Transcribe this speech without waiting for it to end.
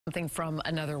Something from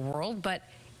another world, but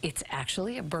it's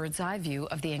actually a bird's eye view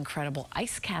of the incredible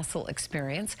ice castle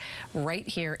experience right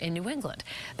here in New England.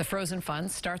 The Frozen Fun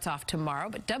starts off tomorrow,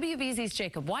 but WBZ's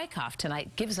Jacob Wycoff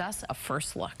tonight gives us a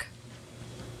first look.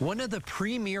 One of the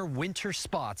premier winter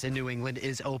spots in New England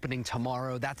is opening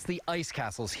tomorrow. That's the Ice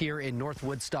Castles here in North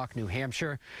Woodstock, New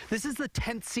Hampshire. This is the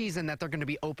 10th season that they're going to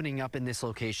be opening up in this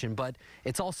location, but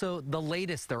it's also the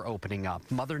latest they're opening up.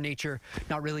 Mother Nature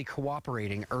not really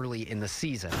cooperating early in the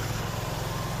season.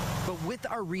 But with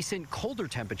our recent colder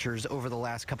temperatures over the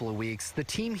last couple of weeks, the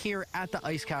team here at the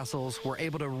Ice Castles were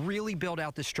able to really build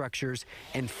out the structures,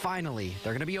 and finally,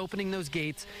 they're going to be opening those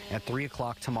gates at 3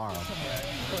 o'clock tomorrow.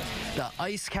 The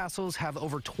Ice Castles have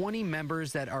over 20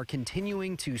 members that are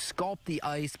continuing to sculpt the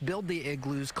ice, build the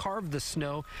igloos, carve the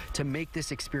snow to make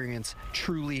this experience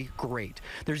truly great.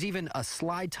 There's even a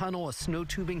slide tunnel, a snow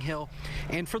tubing hill,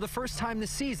 and for the first time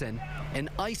this season, an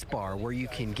ice bar where you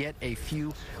can get a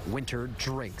few winter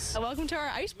drinks. Welcome to our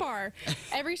ice bar.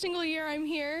 Every single year I'm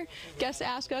here, guests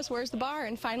ask us where's the bar,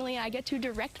 and finally I get to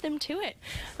direct them to it.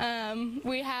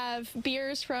 We have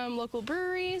beers from local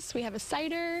breweries, we have a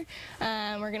cider,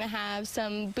 we're going to have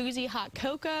some boozy hot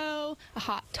cocoa, a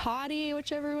hot toddy,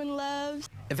 which everyone loves.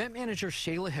 Event manager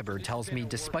Shayla Hibbard tells me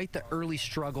despite the early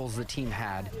struggles the team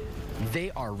had,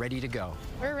 they are ready to go.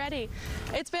 We're ready.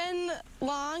 It's been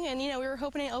long, and we were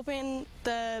hoping to open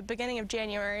the beginning of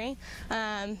January,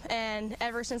 and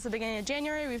ever since the beginning of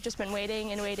January we've just been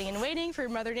waiting and waiting and waiting for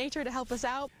Mother Nature to help us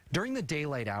out. During the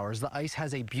daylight hours, the ice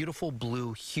has a beautiful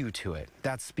blue hue to it.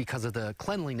 That's because of the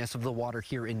cleanliness of the water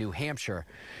here in New Hampshire.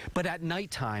 But at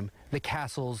nighttime, the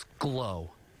castles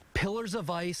glow. Pillars of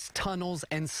ice, tunnels,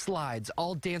 and slides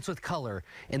all dance with color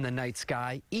in the night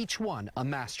sky, each one a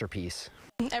masterpiece.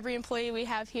 Every employee we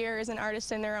have here is an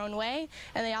artist in their own way,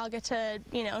 and they all get to,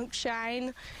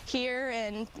 shine here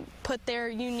and put their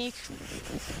unique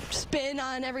spin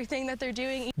on everything that they're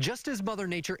doing. Just as Mother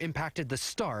Nature impacted the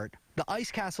start, the ice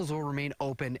castles will remain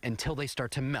open until they start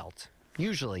to melt.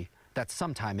 Usually, that's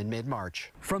sometime in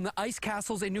mid-March. From the Ice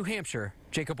Castles in New Hampshire,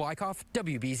 Jacob Wycoff,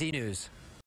 WBZ News.